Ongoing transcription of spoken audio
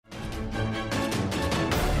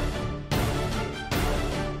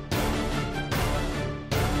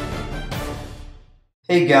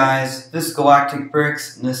Hey guys, this is Galactic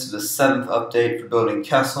Bricks, and this is the 7th update for building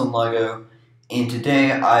Kessel and Lego. And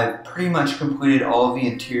today I've pretty much completed all of the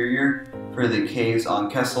interior for the caves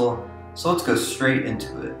on Kessel, so let's go straight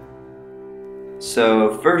into it.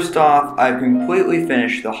 So first off, I've completely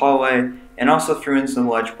finished the hallway and also threw in some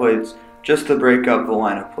ledge plates just to break up the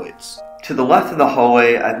line of plates. To the left of the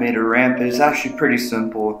hallway, I've made a ramp. It is actually pretty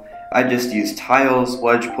simple. I just used tiles,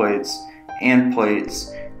 ledge plates, and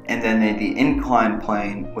plates, and then made the incline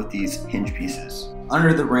plane with these hinge pieces.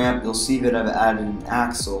 Under the ramp, you'll see that I've added an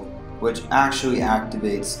axle, which actually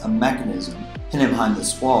activates a mechanism hidden behind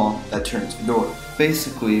this wall that turns the door.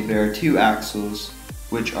 Basically, there are two axles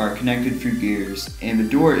which are connected through gears, and the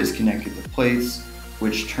door is connected to plates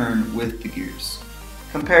which turn with the gears.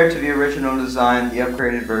 Compared to the original design, the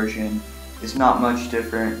upgraded version is not much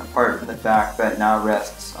different apart from the fact that it now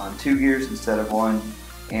rests on 2 gears instead of 1,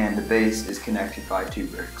 and the base is connected by 2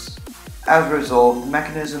 bricks. As a result, the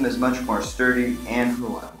mechanism is much more sturdy and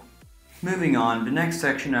reliable. Moving on, the next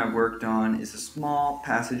section I've worked on is a small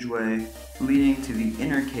passageway leading to the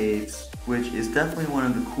inner caves, which is definitely one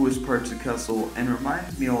of the coolest parts of Kessel and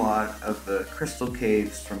reminds me a lot of the crystal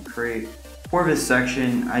caves from Crate. For this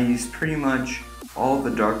section, I used pretty much all of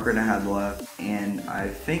the dark grid I had left, and I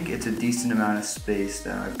think it's a decent amount of space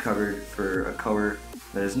that I've covered for a color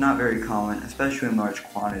that is not very common, especially in large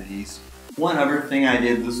quantities. One other thing I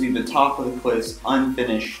did was leave the top of the cliffs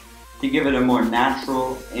unfinished to give it a more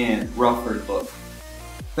natural and rougher look.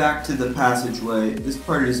 Back to the passageway, this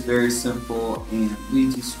part is very simple and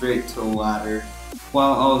leads you straight to a ladder.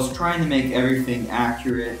 While I was trying to make everything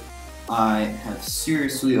accurate, I have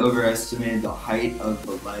seriously overestimated the height of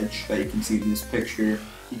the ledge that you can see in this picture,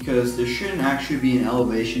 because there shouldn't actually be an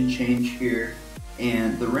elevation change here,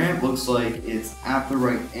 and the ramp looks like it's at the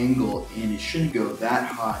right angle and it shouldn't go that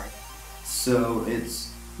high. So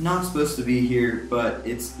it's not supposed to be here, but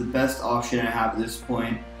it's the best option I have at this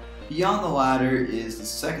point. Beyond the ladder is the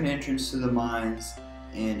second entrance to the mines,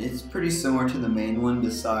 and it's pretty similar to the main one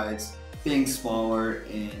besides being smaller,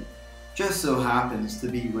 and just so happens to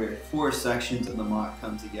be where 4 sections of the mock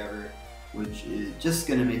come together, which is just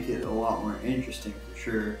going to make it a lot more interesting for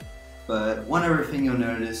sure. But one other thing you'll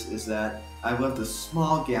notice is that I've left a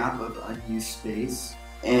small gap of unused space,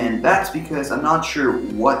 and that's because I'm not sure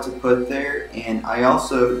what to put there, and I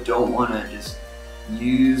also don't want to just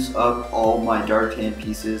use up all my dark tan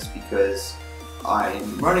pieces because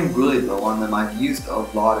I'm running really low on them. I've used a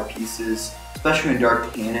lot of pieces, especially in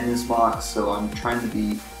dark tan in this mock, so I'm trying to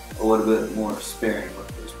be a little bit more sparing with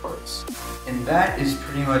those parts. And that is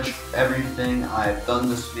pretty much everything I've done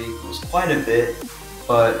this week. It was quite a bit,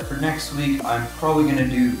 but for next week I'm probably going to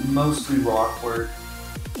do mostly rock work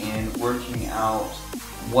and working out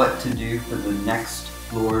what to do for the next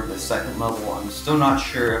floor, the second level. I'm still not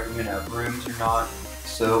sure if I'm going to have rooms or not,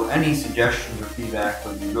 so any suggestions or feedback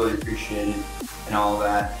would be really appreciated and all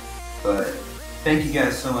that. But thank you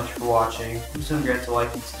guys so much for watching. Please don't forget to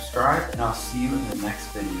like and subscribe, and I'll see you in the next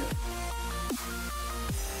video.